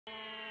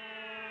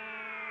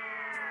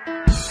நான்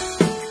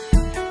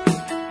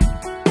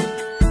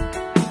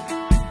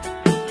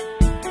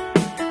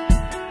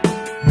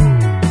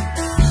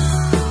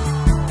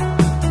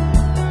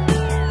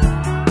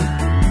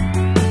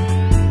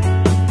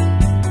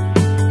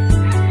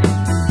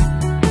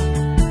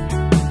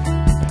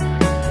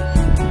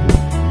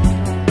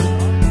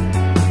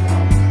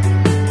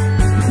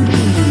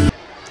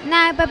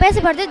இப்போ பேச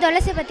போகிறது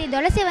துளசி பற்றி.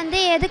 துளசி வந்து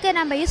எதுக்கு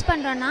நம்ம யூஸ்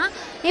பண்ணுறோன்னா,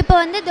 இப்போ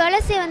வந்து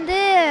துளசி வந்து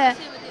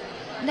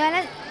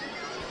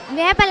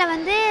வேப்பலை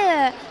வந்து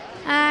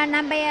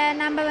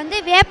நம்ம வந்து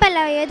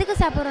வேப்பலை எதுக்கு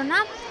சாப்பிட்றோன்னா,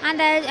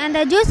 அந்த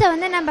ஜூஸை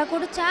வந்து நம்ம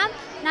குடித்தா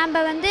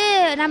நம்ம வந்து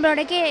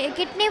நம்மளோட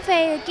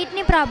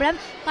கிட்னி ப்ராப்ளம்,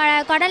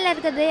 குடலில்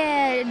இருக்கிறது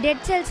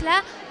டெட் செல்ஸில்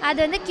அது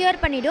வந்து க்யூர்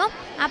பண்ணிவிடும்.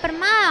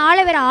 அப்புறமா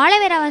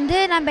ஆலோவேரா வந்து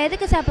நம்ம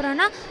எதுக்கு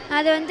சாப்பிட்றோன்னா,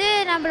 அது வந்து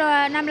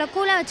நம்மளை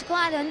கூலாக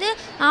வச்சுக்கும். அது வந்து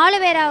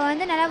ஆலோவேராவை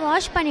வந்து நல்லா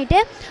வாஷ்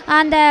பண்ணிவிட்டு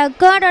அந்த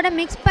கேர்டோட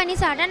மிக்ஸ் பண்ணி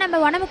சாப்பிட்டா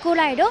நம்ம உடம்பு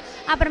கூலாகிடும்.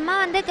 அப்புறமா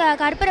வந்து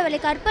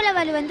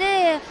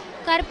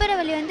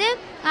கற்பூரவள்ளி வந்து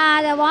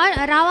அதை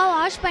ரவா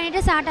வாஷ்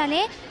பண்ணிவிட்டு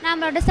சாப்பிட்டாலே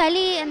நம்மளோட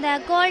சளி அந்த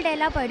கோல்டு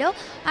எல்லாம் போயிடும்.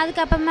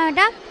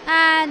 அதுக்கப்புறமேட்டா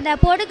இந்த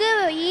பொடுகு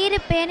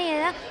பேனு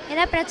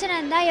ஏதாவது பிரச்சனை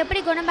இருந்தால்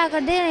எப்படி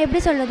குணமாக்குறது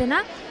எப்படி சொல்லுதுன்னா,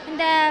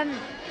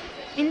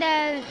 இந்த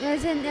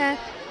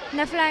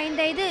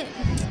இது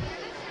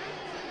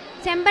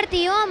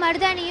செம்பருத்தியும்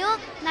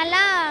மருதாணியும்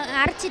நல்லா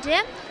அரைச்சி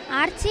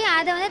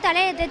அதை வந்து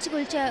தலையில் தேய்ச்சி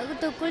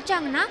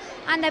குளிச்சாங்கன்னா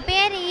அந்த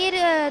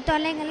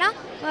தொல்லைங்கள்லாம்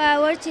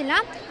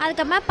ஒழிச்சிடலாம்.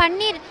 அதுக்கப்புறமா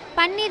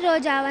பன்னீர்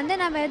ரோஜா வந்து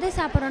நம்ம எது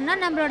சாப்பிட்றோன்னா,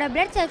 நம்மளோட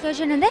பிளட்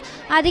சர்க்குலேஷன் வந்து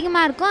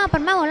அதிகமாக இருக்கும்.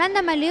 அப்புறமா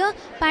உலர்ந்த மல்லியும்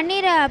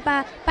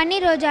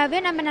பன்னீர்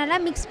ரோஜாவையும் நம்ம நல்லா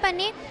மிக்ஸ்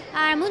பண்ணி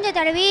மூஞ்ச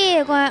தடவி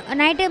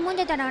நைட்டு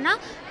மூஞ்ச தடவினா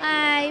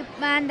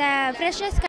அந்த ஃப்ரெஷ்னஸ்